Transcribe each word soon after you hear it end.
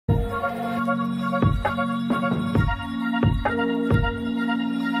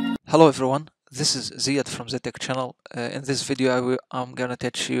Hello everyone, this is Ziad from the Tech channel. In this video I'm gonna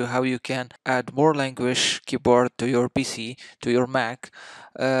teach you how you can add more language keyboard to your PC, to your Mac,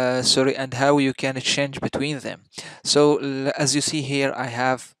 and how you can change between them. So as you see here, I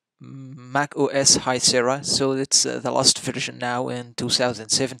have Mac OS High Sierra, so it's the last version now in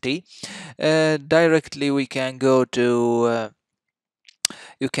 2017. Directly we can go to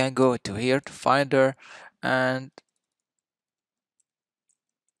you can go to here to Finder, and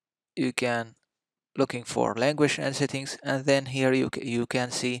you can looking for language and settings, and then here you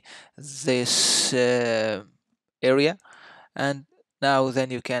can see this area, and now then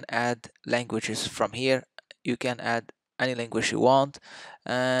you can add languages from here. You can add any language you want,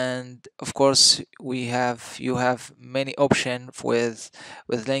 and of course you have many options with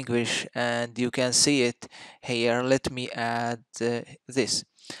language, and you can see it here. Let me add this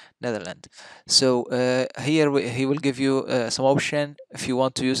Netherlands. So here he will give you some option if you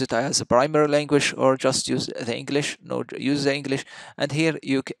want to use it as a primary language or just use the English. No, use the English. And here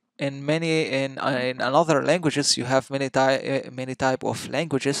in another languages you have many type of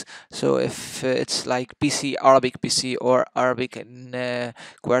languages. So if it's like PC, Arabic PC, or Arabic in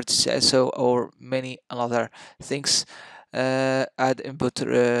Quartz, so or many other things, add input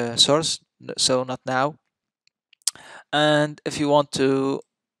source. So not now. And if you want to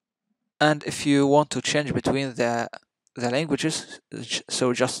change between the languages,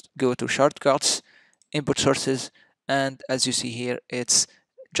 so just go to shortcuts, input sources, and as you see here, it's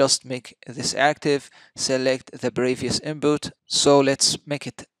just make this active, select the previous input. So let's make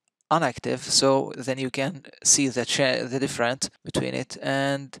it unactive, so then you can see the difference between it.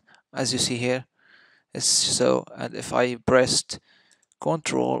 And as you see here, it's so, and if I pressed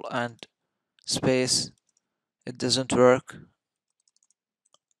Control and space, it doesn't work.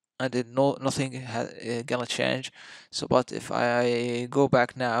 I did nothing gonna change. So but if I go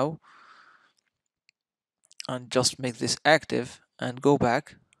back now and just make this active and go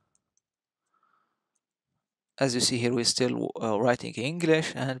back, as you see here, we're still writing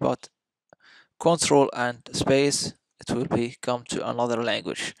English, and but control and space, it will come to another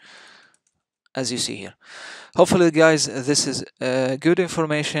language, as you see here. Hopefully guys, this is good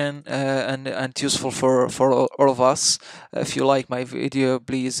information and useful for all of us. If you like my video,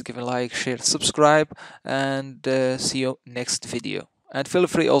 please give a like, share, subscribe, and see you next video. And feel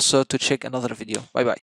free also to check another video. Bye bye.